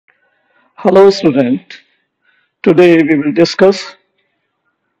Hello, student. Today we will discuss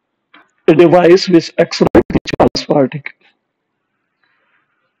a device which accelerates the charge particle.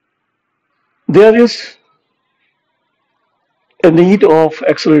 There is a need of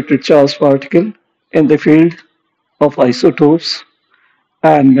accelerated charge particle in the field of isotopes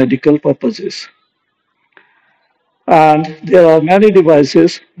and medical purposes. And there are many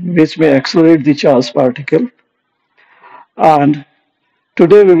devices which may accelerate the charge particle. And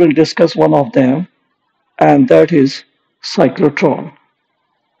today we will discuss one of them, and that is cyclotron.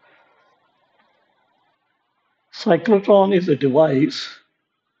 Cyclotron is a device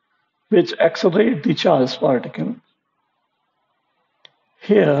which accelerates the charge particle.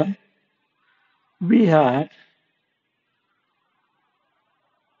 Here we have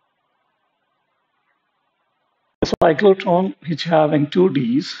a cyclotron which having two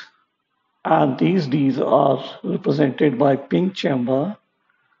Ds, and these Ds are represented by pink chamber.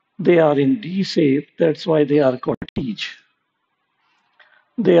 They are in D shape, that's why they are called Ds.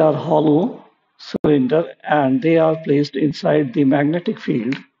 They are hollow cylinder and they are placed inside the magnetic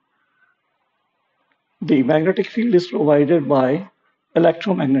field. The magnetic field is provided by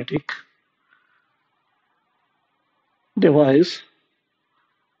electromagnetic device,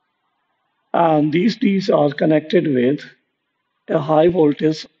 and these Ds are connected with a high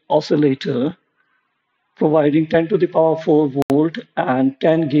voltage oscillator providing 10 to the power 4 volt and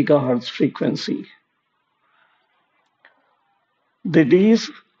 10 gigahertz frequency. The Ds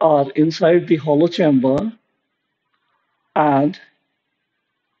are inside the hollow chamber, and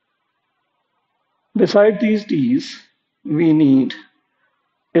beside these Ds, we need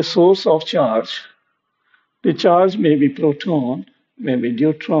a source of charge. The charge may be proton, may be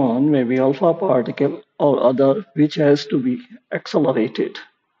neutron, may be alpha particle, or other which has to be accelerated.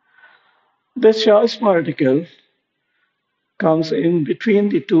 This charge particle comes in between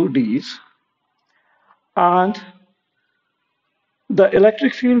the two Ds, and the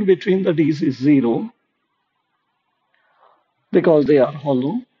electric field between the Ds is zero because they are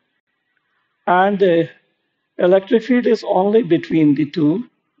hollow, and the electric field is only between the two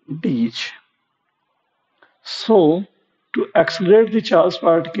Ds. So, to accelerate the charged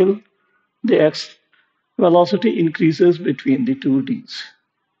particle, the velocity increases between the two Ds.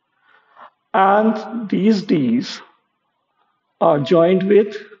 And these Ds are joined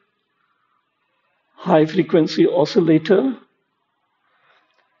with high frequency oscillator,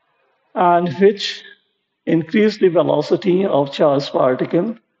 and which increase the velocity of charged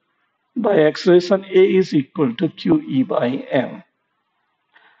particle by expression A is equal to QE by M.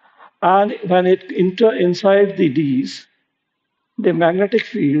 And when it enter inside the Ds, the magnetic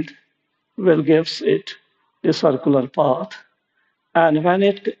field will gives it a circular path. And when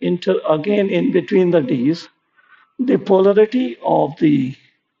it enter again in between the Ds, the polarity of the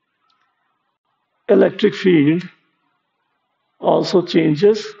electric field also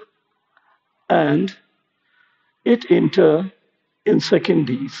changes, and it enter in second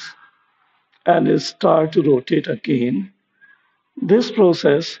Ds and it start to rotate again. This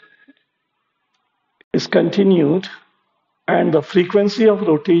process is continued, and the frequency of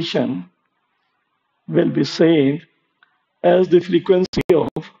rotation will be same as the frequency of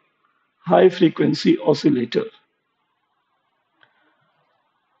high frequency oscillator.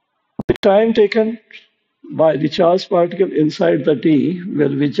 The time taken by the charged particle inside the D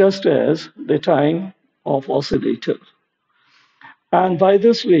will be just as the time of oscillator. And by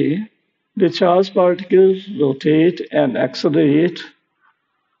this way, the charged particles rotate and accelerate.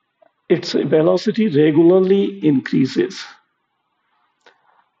 Its velocity regularly increases.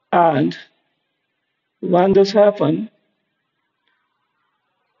 And when this happens,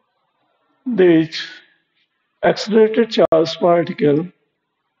 the accelerated charged particle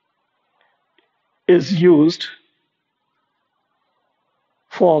is used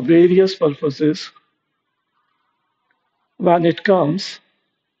for various purposes when it comes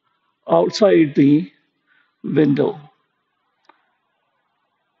outside the window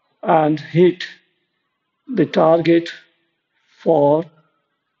and hit the target for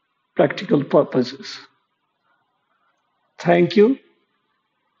practical purposes. Thank you.